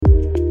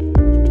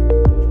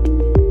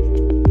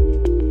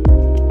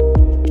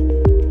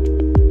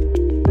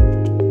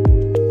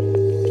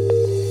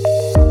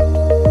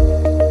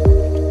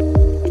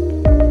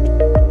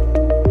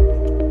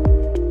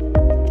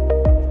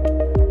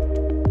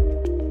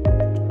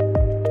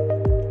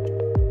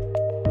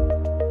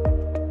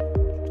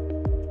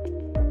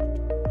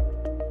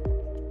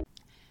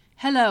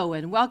Hello,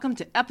 and welcome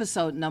to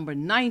episode number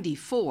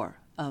 94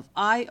 of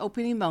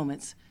Eye-Opening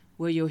Moments,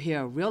 where you'll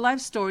hear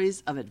real-life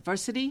stories of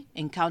adversity,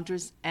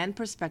 encounters, and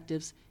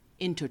perspectives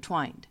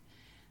intertwined.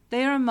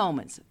 They are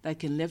moments that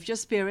can lift your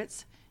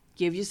spirits,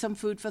 give you some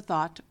food for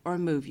thought, or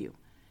move you.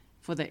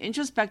 For the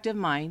introspective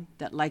mind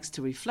that likes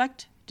to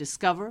reflect,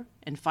 discover,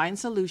 and find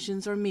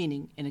solutions or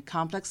meaning in a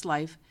complex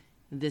life,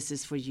 this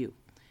is for you.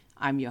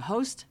 I'm your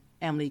host,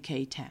 Emily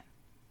K. Tan.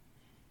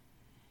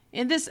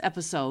 In this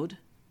episode,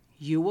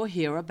 you will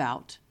hear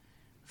about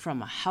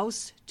From a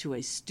House to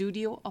a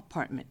Studio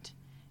Apartment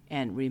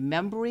and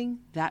Remembering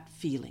That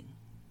Feeling.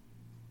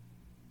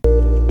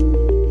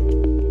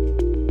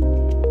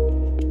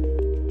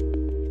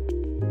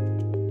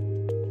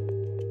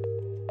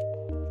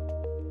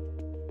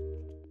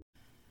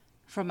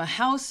 From a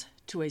House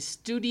to a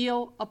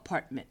Studio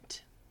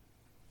Apartment.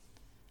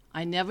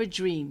 I never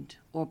dreamed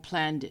or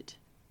planned it,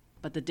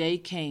 but the day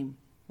came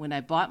when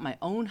I bought my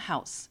own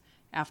house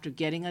after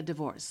getting a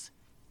divorce.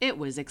 It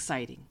was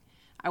exciting.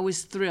 I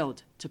was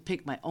thrilled to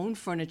pick my own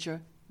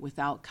furniture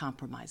without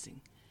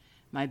compromising.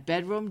 My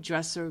bedroom,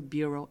 dresser,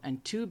 bureau,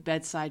 and 2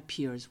 bedside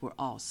piers were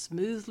all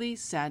smoothly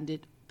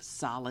sanded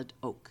solid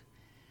oak.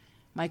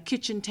 My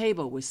kitchen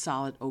table was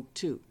solid oak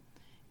too.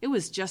 It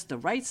was just the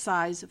right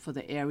size for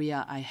the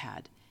area I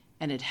had,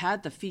 and it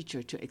had the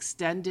feature to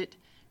extend it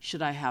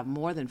should I have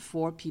more than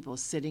 4 people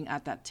sitting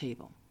at that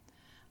table.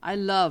 I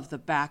love the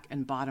back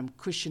and bottom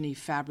cushiony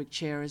fabric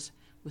chairs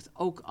with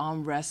oak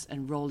armrests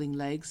and rolling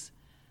legs.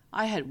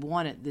 I had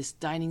wanted this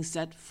dining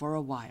set for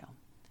a while.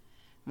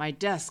 My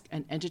desk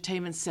and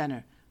entertainment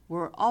center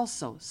were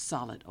also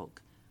solid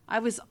oak. I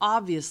was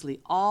obviously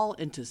all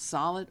into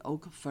solid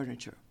oak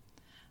furniture.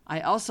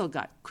 I also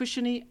got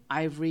cushiony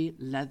ivory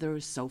leather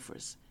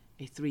sofas,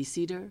 a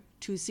 3-seater,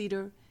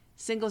 2-seater,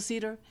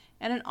 single-seater,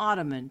 and an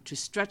ottoman to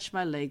stretch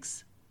my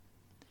legs.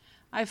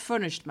 I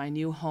furnished my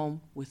new home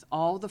with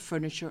all the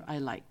furniture I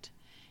liked.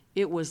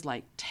 It was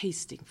like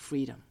tasting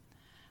freedom.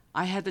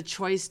 I had the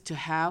choice to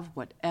have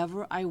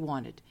whatever I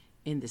wanted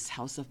in this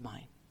house of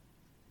mine.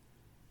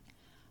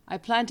 I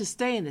planned to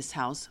stay in this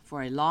house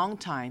for a long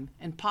time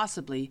and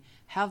possibly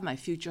have my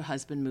future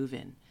husband move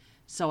in.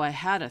 So I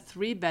had a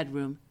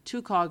 3-bedroom,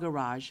 2-car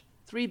garage,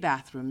 3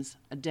 bathrooms,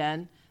 a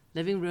den,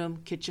 living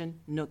room, kitchen,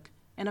 nook,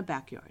 and a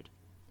backyard.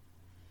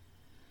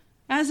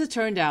 As it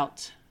turned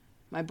out,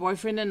 my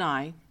boyfriend and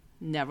I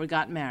never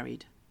got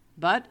married,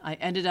 but I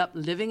ended up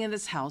living in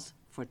this house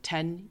for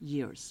 10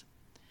 years.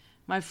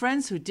 My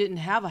friends who didn't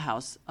have a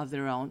house of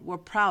their own were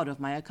proud of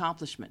my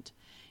accomplishment,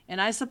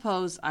 and I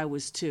suppose I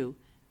was too,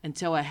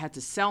 until I had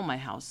to sell my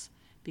house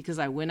because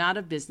I went out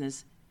of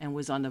business and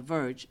was on the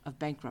verge of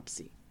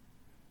bankruptcy.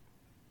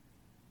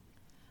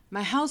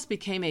 My house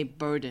became a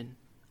burden.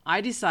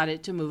 I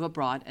decided to move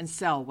abroad and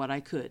sell what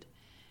I could.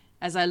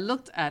 As I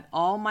looked at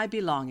all my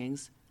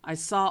belongings, I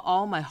saw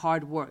all my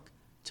hard work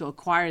to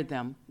acquire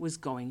them was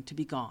going to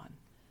be gone.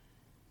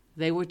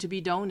 They were to be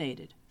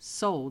donated,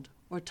 sold,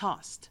 or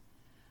tossed.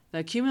 The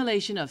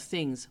accumulation of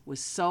things was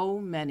so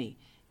many,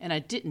 and I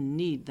didn't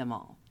need them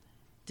all.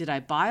 Did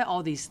I buy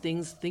all these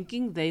things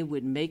thinking they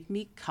would make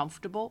me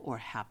comfortable or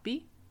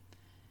happy?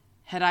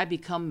 Had I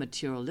become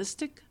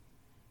materialistic?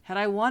 Had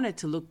I wanted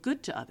to look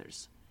good to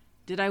others?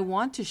 Did I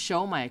want to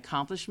show my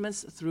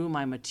accomplishments through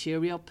my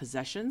material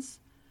possessions?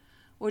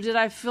 Or did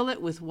I fill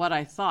it with what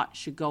I thought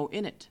should go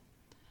in it?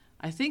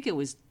 I think it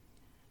was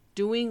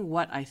doing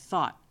what I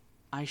thought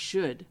I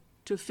should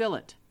to fill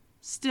it.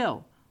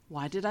 Still,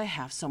 why did I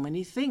have so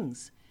many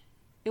things?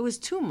 It was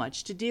too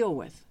much to deal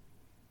with.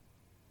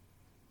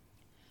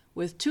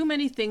 With too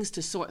many things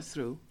to sort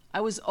through, I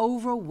was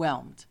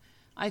overwhelmed.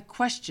 I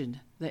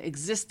questioned the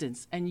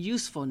existence and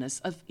usefulness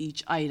of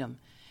each item,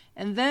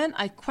 and then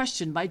I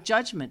questioned my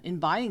judgment in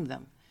buying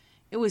them.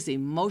 It was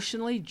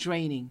emotionally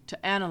draining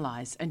to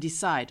analyze and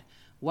decide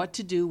what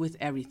to do with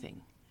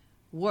everything.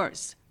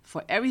 Worse,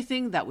 for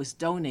everything that was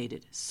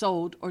donated,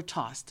 sold, or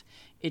tossed,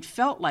 it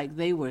felt like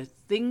they were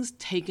things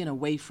taken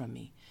away from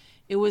me.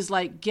 It was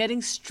like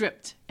getting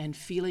stripped and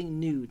feeling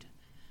nude.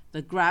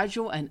 The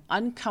gradual and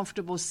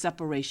uncomfortable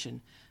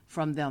separation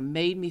from them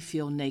made me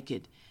feel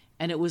naked,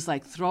 and it was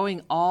like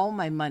throwing all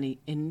my money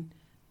in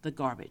the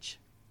garbage.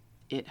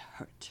 It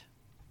hurt.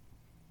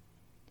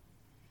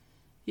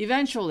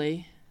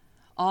 Eventually,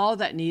 all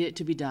that needed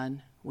to be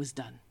done was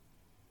done.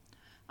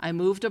 I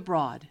moved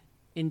abroad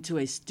into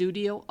a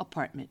studio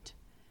apartment.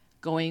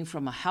 Going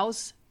from a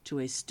house to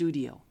a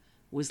studio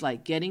was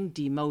like getting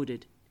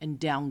demoted and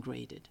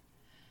downgraded.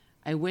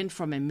 I went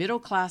from a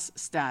middle-class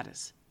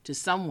status to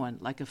someone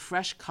like a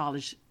fresh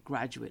college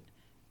graduate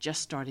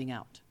just starting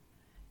out.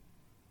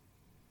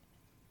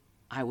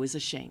 I was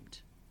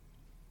ashamed.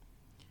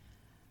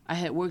 I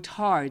had worked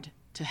hard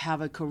to have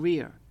a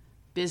career,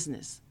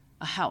 business,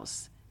 a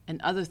house,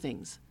 and other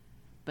things,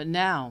 but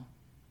now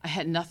I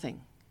had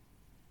nothing.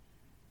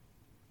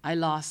 I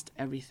lost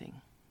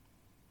everything.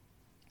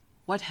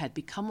 What had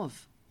become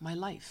of my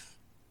life?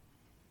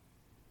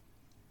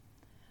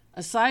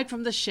 Aside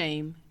from the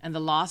shame and the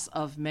loss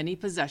of many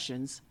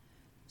possessions,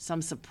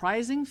 some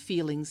surprising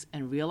feelings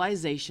and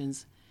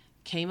realizations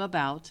came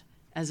about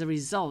as a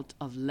result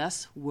of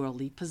less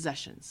worldly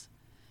possessions.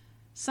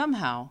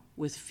 Somehow,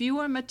 with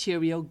fewer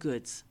material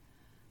goods,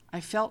 I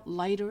felt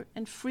lighter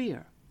and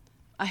freer.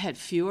 I had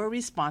fewer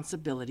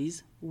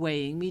responsibilities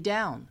weighing me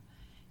down,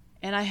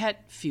 and I had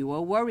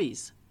fewer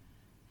worries.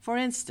 For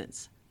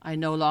instance, I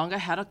no longer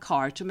had a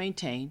car to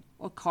maintain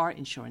or car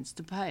insurance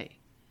to pay.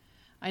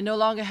 I no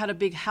longer had a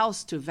big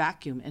house to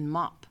vacuum and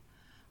mop.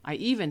 I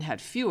even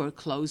had fewer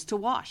clothes to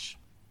wash.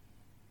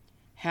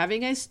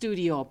 Having a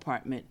studio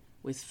apartment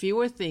with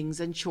fewer things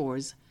and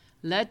chores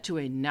led to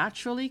a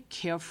naturally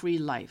carefree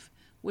life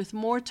with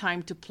more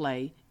time to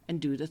play and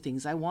do the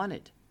things I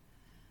wanted.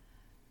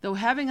 Though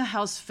having a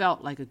house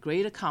felt like a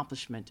great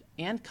accomplishment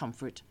and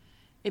comfort,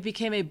 it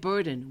became a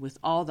burden with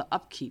all the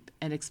upkeep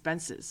and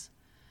expenses.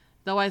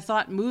 Though I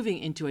thought moving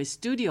into a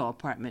studio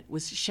apartment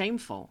was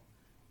shameful,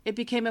 it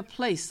became a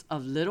place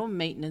of little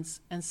maintenance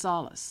and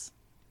solace.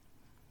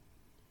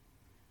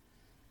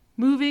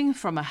 Moving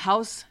from a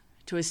house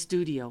to a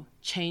studio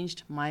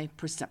changed my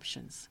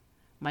perceptions.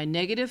 My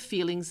negative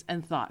feelings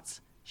and thoughts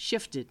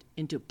shifted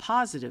into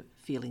positive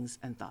feelings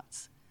and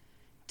thoughts.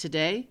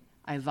 Today,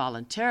 I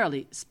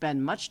voluntarily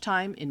spend much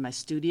time in my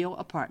studio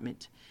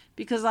apartment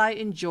because I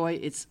enjoy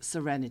its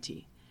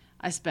serenity.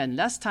 I spend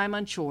less time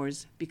on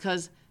chores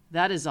because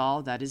that is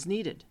all that is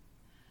needed.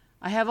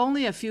 I have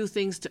only a few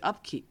things to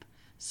upkeep,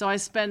 so I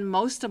spend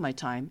most of my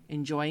time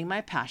enjoying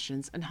my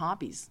passions and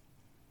hobbies.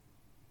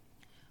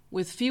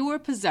 With fewer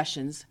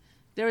possessions,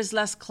 there is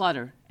less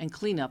clutter and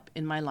cleanup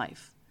in my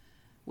life.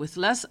 With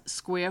less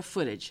square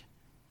footage,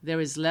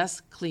 there is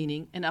less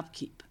cleaning and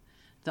upkeep.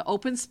 The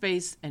open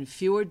space and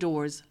fewer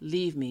doors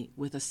leave me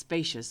with a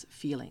spacious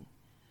feeling.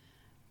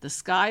 The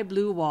sky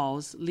blue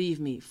walls leave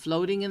me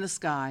floating in the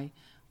sky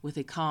with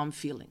a calm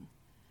feeling.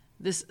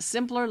 This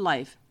simpler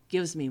life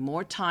gives me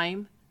more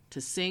time to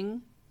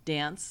sing,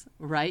 dance,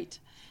 write,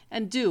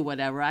 and do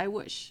whatever I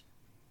wish.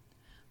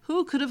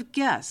 Who could have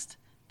guessed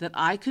that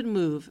I could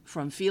move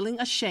from feeling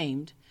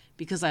ashamed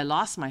because I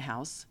lost my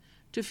house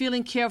to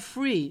feeling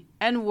carefree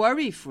and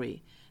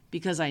worry-free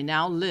because I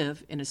now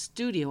live in a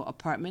studio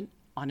apartment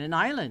on an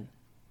island?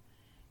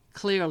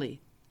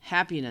 Clearly,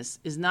 happiness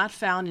is not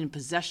found in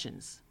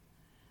possessions,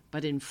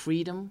 but in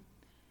freedom,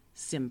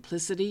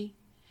 simplicity,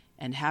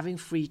 and having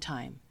free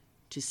time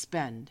to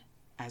spend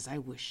as I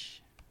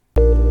wish.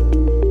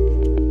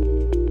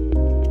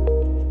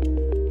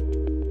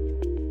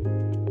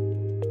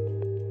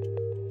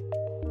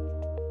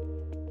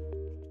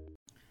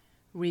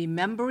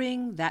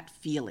 Remembering that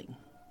feeling.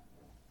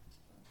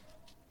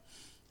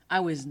 I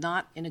was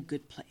not in a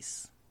good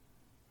place.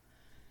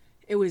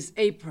 It was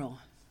April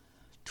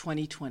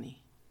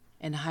 2020,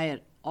 and I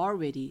had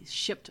already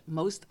shipped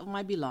most of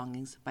my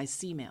belongings by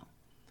sea mail.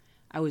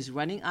 I was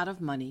running out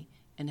of money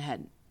and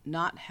had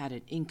not had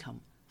an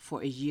income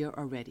for a year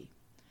already.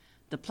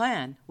 The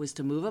plan was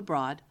to move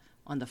abroad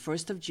on the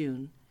 1st of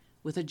June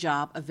with a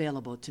job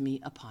available to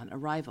me upon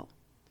arrival.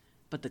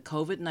 But the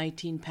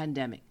COVID-19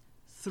 pandemic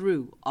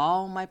threw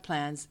all my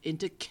plans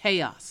into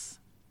chaos.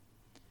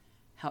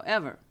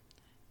 However,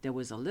 there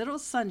was a little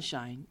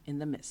sunshine in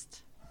the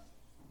mist.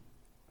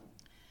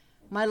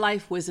 My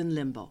life was in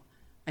limbo.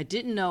 I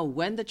didn't know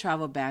when the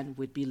travel ban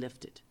would be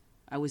lifted.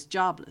 I was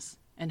jobless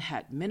and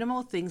had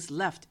minimal things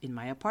left in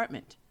my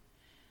apartment.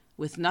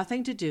 With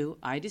nothing to do,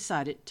 I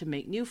decided to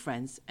make new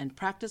friends and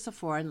practice a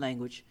foreign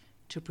language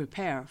to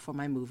prepare for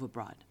my move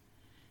abroad.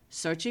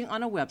 Searching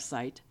on a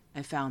website,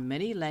 I found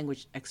many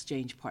language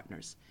exchange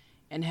partners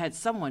and had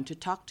someone to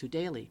talk to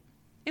daily.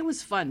 It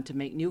was fun to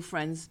make new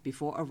friends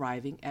before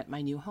arriving at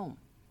my new home.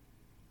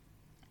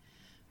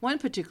 One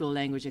particular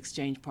language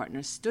exchange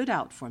partner stood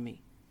out for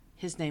me.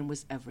 His name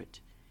was Everett.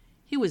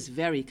 He was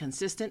very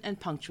consistent and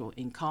punctual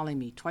in calling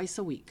me twice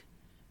a week.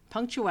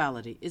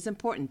 Punctuality is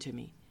important to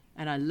me,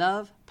 and I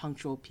love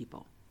punctual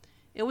people.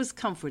 It was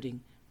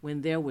comforting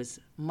when there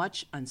was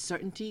much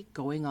uncertainty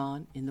going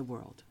on in the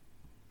world.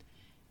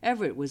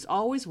 Everett was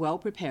always well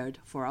prepared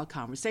for our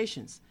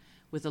conversations,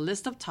 with a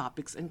list of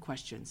topics and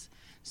questions,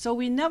 so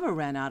we never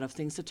ran out of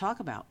things to talk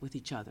about with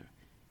each other.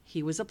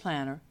 He was a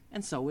planner,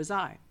 and so was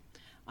I.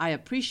 I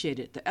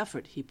appreciated the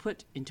effort he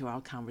put into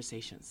our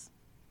conversations.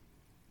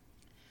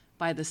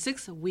 By the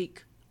 6th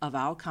week of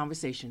our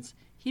conversations,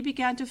 he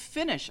began to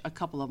finish a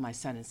couple of my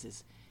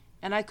sentences,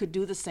 and I could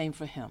do the same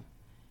for him.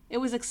 It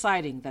was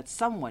exciting that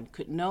someone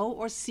could know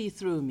or see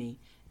through me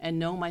and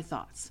know my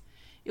thoughts.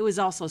 It was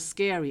also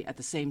scary at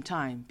the same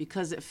time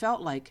because it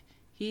felt like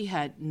he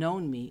had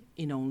known me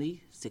in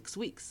only 6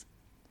 weeks,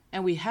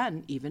 and we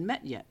hadn't even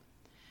met yet.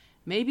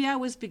 Maybe I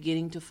was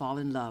beginning to fall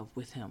in love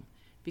with him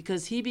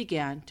because he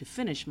began to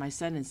finish my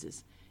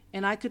sentences,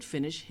 and I could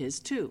finish his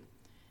too.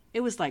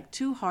 It was like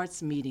two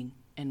hearts meeting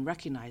and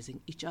recognizing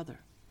each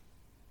other.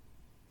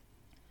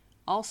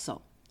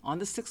 Also, on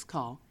the 6th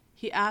call,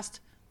 he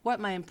asked what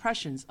my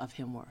impressions of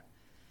him were.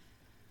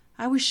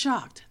 I was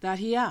shocked that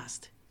he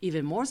asked.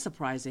 Even more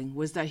surprising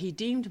was that he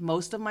deemed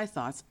most of my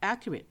thoughts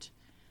accurate.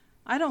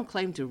 I don't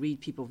claim to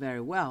read people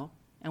very well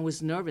and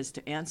was nervous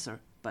to answer,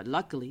 but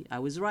luckily I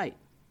was right.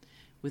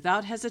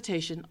 Without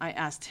hesitation, I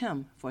asked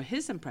him for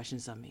his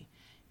impressions of me,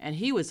 and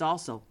he was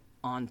also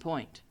on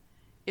point.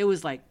 It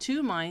was like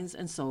two minds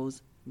and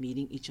souls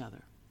meeting each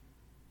other.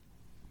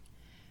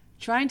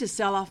 Trying to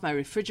sell off my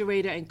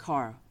refrigerator and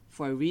car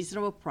for a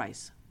reasonable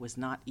price was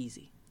not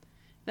easy.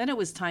 Then it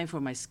was time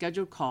for my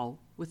scheduled call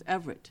with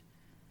Everett.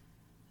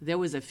 There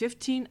was a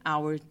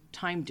 15-hour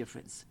time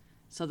difference,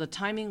 so the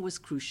timing was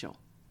crucial.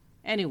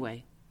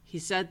 Anyway, he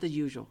said the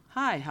usual,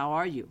 "Hi, how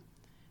are you?"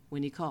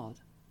 when he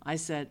called. I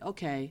said,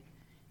 "Okay,"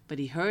 but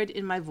he heard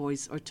in my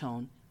voice or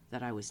tone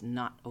that I was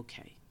not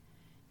okay.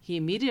 He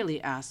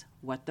immediately asked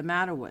what the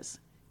matter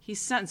was. He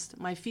sensed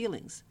my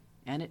feelings,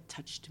 and it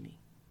touched me.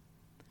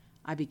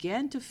 I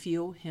began to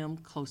feel him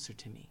closer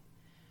to me.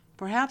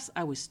 Perhaps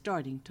I was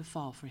starting to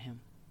fall for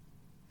him.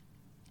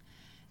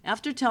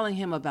 After telling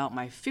him about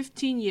my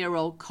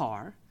 15-year-old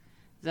car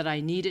that I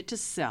needed to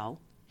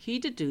sell, he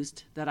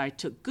deduced that I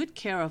took good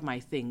care of my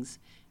things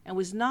and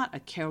was not a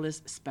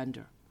careless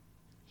spender.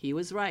 He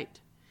was right.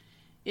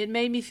 It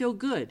made me feel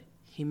good.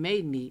 He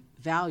made me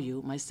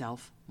value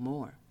myself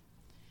more.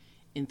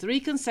 In 3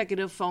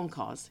 consecutive phone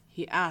calls,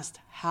 he asked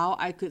how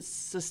I could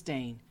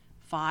sustain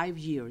 5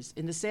 years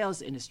in the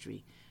sales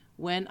industry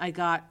when I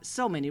got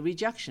so many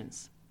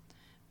rejections.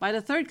 By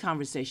the 3rd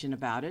conversation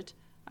about it,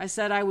 I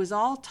said I was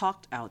all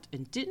talked out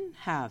and didn't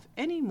have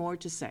any more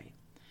to say.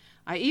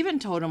 I even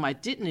told him I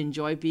didn't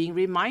enjoy being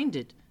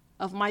reminded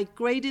of my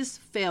greatest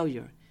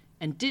failure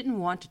and didn't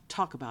want to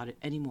talk about it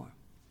anymore.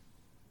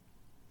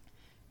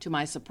 To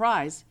my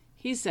surprise,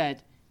 he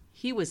said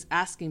he was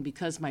asking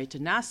because my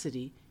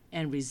tenacity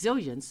and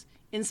resilience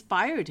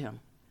inspired him.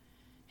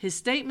 His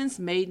statements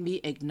made me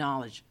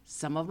acknowledge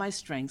some of my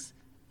strengths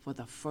for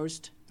the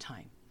first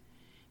time.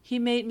 He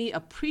made me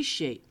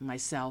appreciate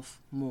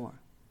myself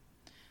more.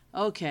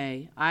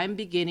 Okay, I'm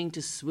beginning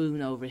to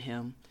swoon over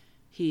him.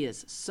 He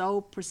is so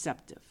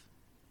perceptive.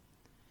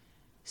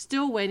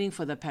 Still waiting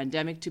for the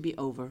pandemic to be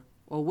over,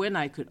 or when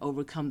I could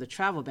overcome the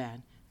travel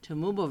ban to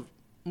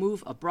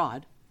move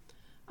abroad,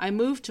 I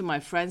moved to my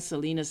friend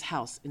Selena's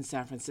house in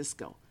San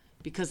Francisco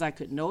because I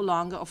could no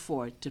longer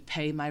afford to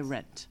pay my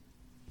rent.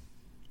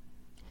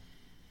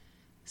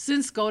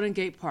 Since Golden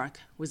Gate Park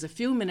was a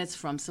few minutes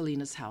from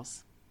Selena's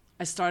house,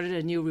 I started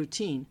a new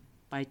routine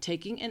by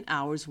taking an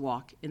hour's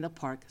walk in the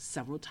park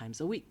several times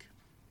a week.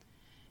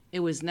 It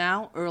was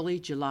now early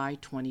July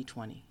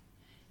 2020,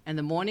 and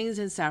the mornings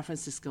in San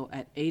Francisco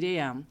at 8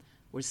 a.m.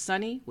 were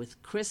sunny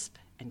with crisp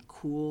and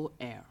cool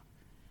air.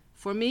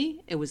 For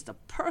me, it was the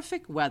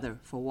perfect weather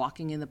for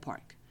walking in the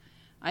park.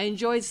 I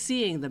enjoyed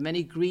seeing the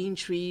many green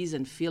trees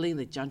and feeling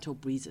the gentle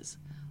breezes.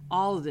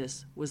 All of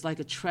this was like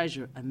a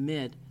treasure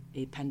amid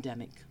a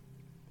pandemic.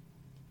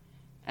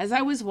 As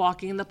I was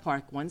walking in the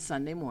park one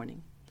Sunday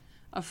morning,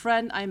 a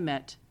friend I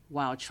met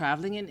while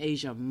traveling in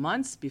Asia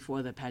months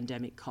before the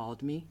pandemic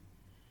called me.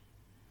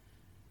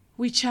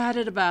 We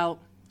chatted about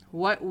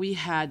what we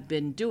had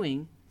been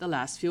doing the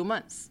last few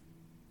months.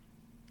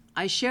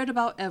 I shared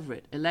about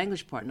Everett, a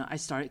language partner I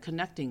started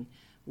connecting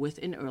with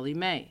in early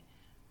May.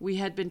 We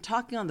had been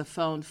talking on the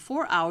phone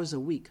 4 hours a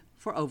week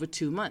for over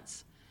 2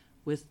 months.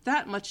 With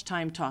that much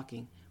time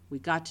talking, we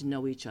got to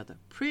know each other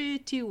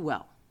pretty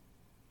well.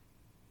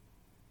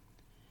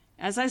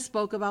 As I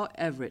spoke about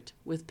Everett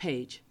with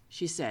Paige,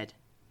 she said,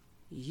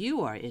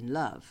 "You are in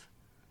love."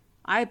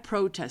 I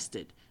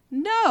protested,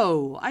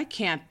 "No, I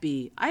can't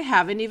be. I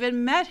haven't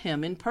even met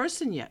him in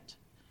person yet."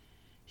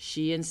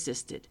 She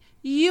insisted,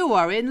 "You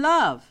are in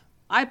love."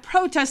 I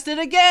protested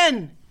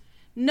again.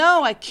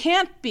 "No, I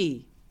can't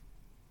be."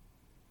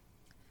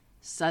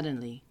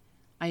 Suddenly,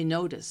 I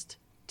noticed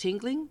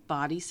tingling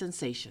body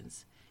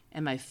sensations,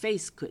 and my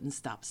face couldn't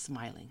stop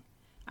smiling.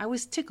 I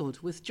was tickled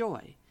with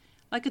joy,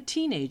 like a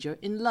teenager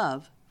in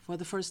love for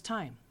the first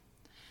time.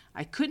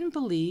 I couldn't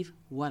believe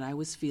what I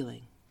was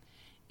feeling.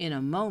 In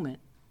a moment,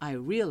 I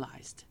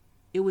realized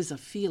it was a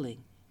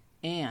feeling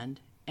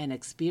and an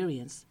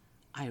experience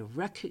I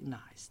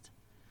recognized.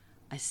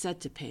 I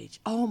said to Paige,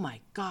 "Oh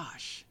my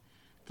gosh,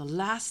 the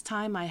last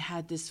time I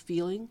had this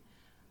feeling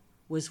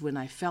was when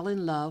I fell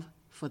in love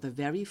for the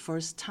very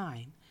first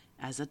time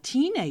as a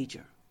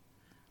teenager.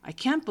 I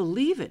can't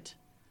believe it.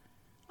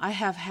 I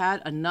have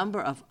had a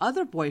number of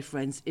other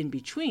boyfriends in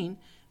between,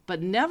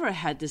 but never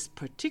had this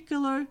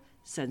particular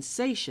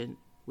sensation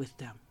with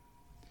them."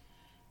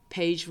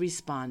 Paige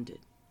responded,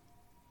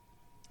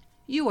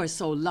 "You are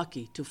so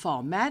lucky to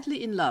fall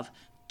madly in love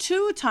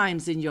 2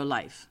 times in your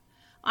life.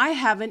 I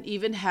haven't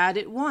even had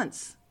it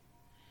once."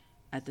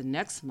 At the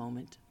next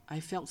moment, I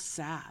felt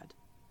sad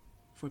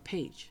for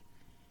Paige.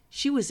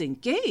 She was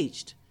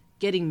engaged,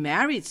 getting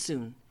married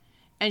soon,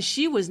 and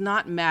she was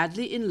not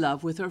madly in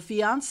love with her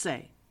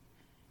fiancé.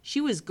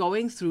 She was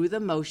going through the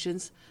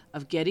motions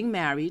of getting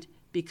married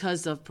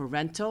because of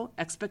parental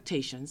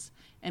expectations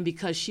and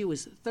because she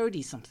was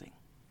 30-something.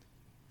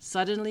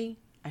 Suddenly,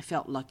 I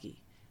felt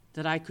lucky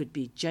that I could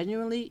be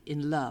genuinely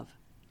in love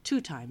 2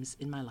 times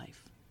in my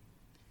life.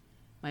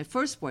 My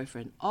first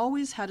boyfriend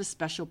always had a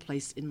special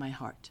place in my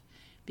heart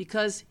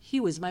because he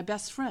was my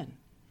best friend.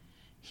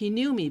 He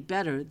knew me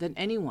better than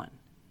anyone.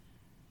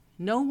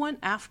 No one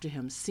after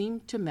him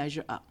seemed to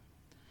measure up.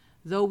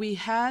 Though we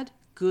had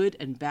good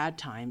and bad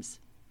times,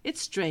 it's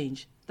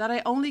strange that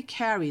I only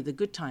carry the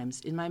good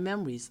times in my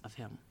memories of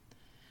him.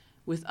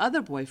 With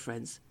other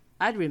boyfriends,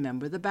 I'd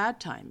remember the bad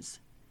times.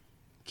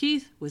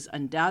 Keith was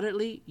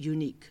undoubtedly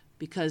unique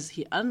because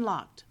he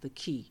unlocked the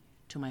key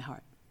to my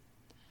heart.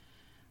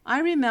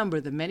 I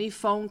remember the many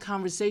phone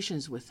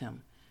conversations with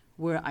him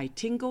where I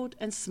tingled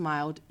and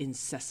smiled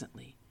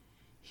incessantly.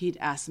 He'd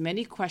ask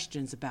many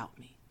questions about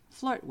me,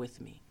 flirt with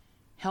me,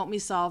 help me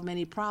solve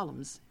many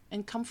problems,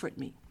 and comfort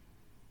me.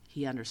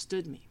 He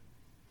understood me.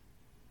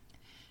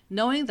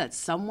 Knowing that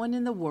someone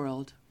in the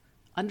world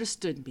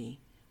understood me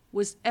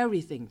was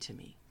everything to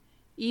me.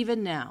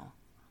 Even now,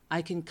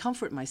 I can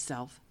comfort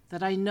myself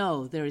that I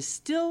know there is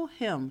still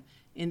him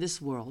in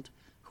this world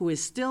who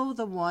is still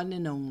the one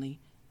and only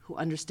who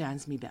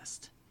understands me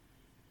best.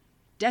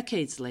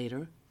 Decades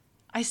later,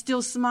 I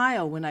still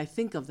smile when I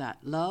think of that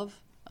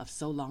love of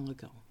so long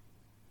ago.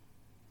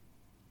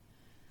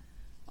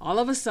 All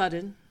of a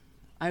sudden,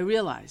 I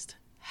realized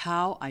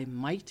how I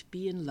might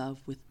be in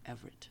love with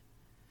Everett.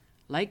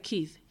 Like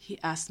Keith, he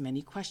asked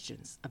many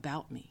questions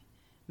about me,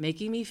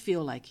 making me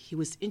feel like he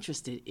was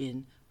interested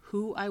in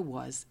who I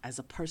was as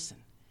a person.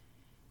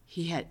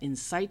 He had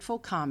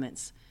insightful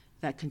comments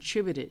that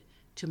contributed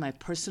to my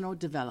personal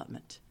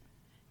development.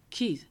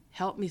 Keith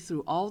helped me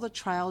through all the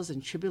trials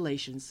and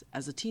tribulations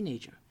as a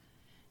teenager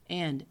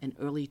and an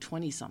early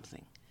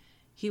 20-something.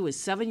 He was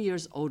 7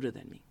 years older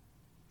than me.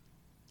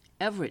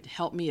 Everett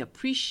helped me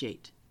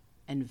appreciate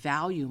and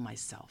value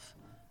myself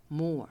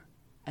more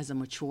as a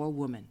mature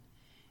woman,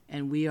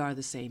 and we are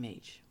the same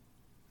age.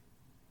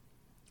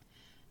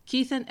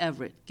 Keith and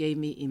Everett gave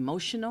me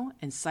emotional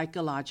and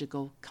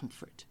psychological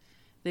comfort.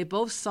 They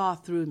both saw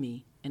through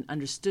me and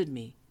understood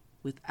me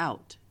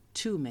without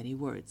too many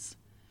words.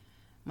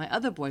 My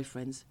other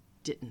boyfriends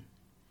didn't.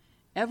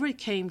 Everett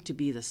came to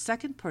be the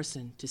second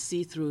person to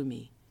see through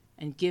me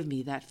and give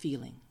me that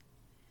feeling.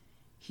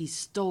 He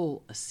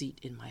stole a seat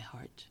in my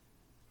heart.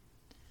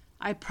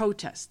 I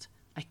protest.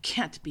 I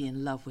can't be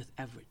in love with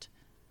Everett.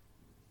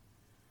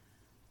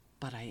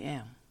 But I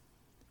am.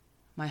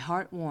 My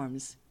heart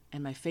warms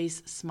and my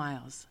face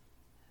smiles,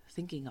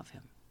 thinking of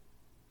him.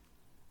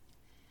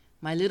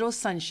 My little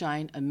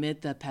sunshine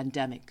amid the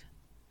pandemic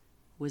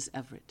was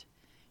Everett.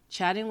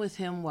 Chatting with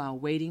him while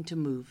waiting to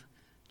move,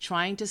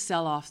 trying to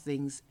sell off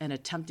things and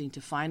attempting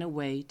to find a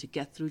way to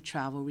get through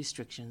travel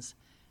restrictions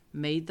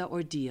made the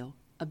ordeal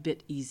a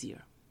bit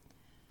easier.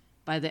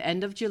 By the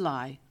end of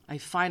July, I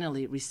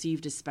finally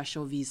received a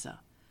special visa.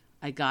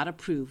 I got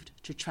approved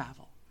to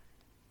travel.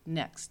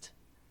 Next,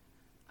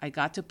 I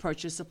got to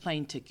purchase a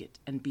plane ticket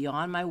and be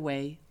on my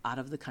way out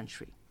of the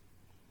country.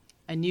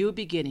 A new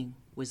beginning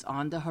was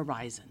on the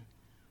horizon.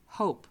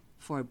 Hope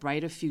for a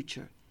brighter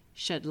future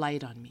shed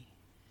light on me,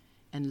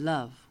 and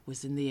love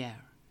was in the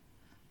air.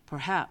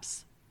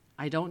 Perhaps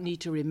I don't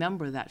need to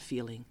remember that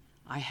feeling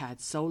I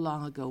had so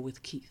long ago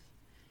with Keith,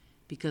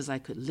 because I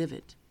could live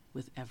it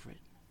with Everett.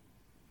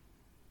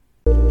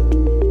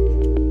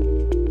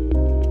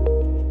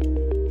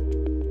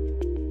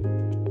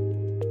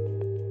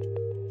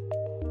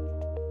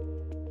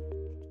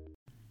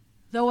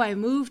 Though I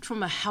moved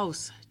from a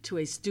house to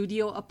a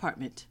studio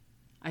apartment,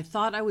 I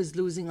thought I was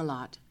losing a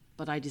lot,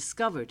 but I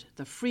discovered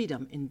the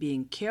freedom in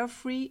being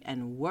carefree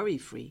and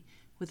worry-free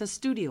with a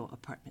studio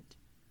apartment.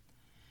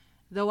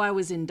 Though I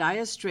was in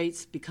dire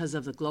straits because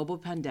of the global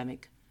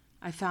pandemic,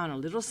 I found a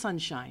little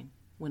sunshine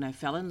when I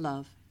fell in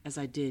love as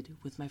I did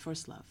with my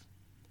first love.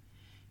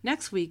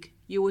 Next week,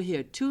 you will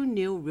hear 2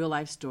 new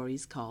real-life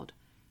stories called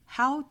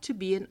How to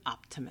Be an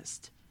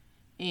Optimist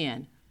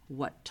and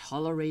What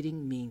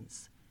Tolerating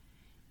Means.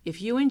 If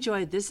you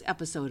enjoyed this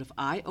episode of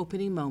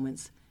Eye-Opening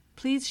Moments,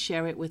 please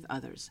share it with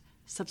others,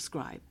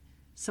 subscribe,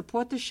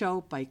 support the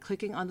show by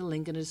clicking on the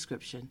link in the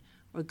description,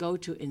 or go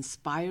to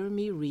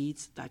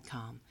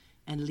inspiremereads.com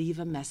and leave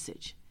a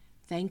message.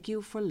 Thank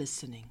you for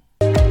listening.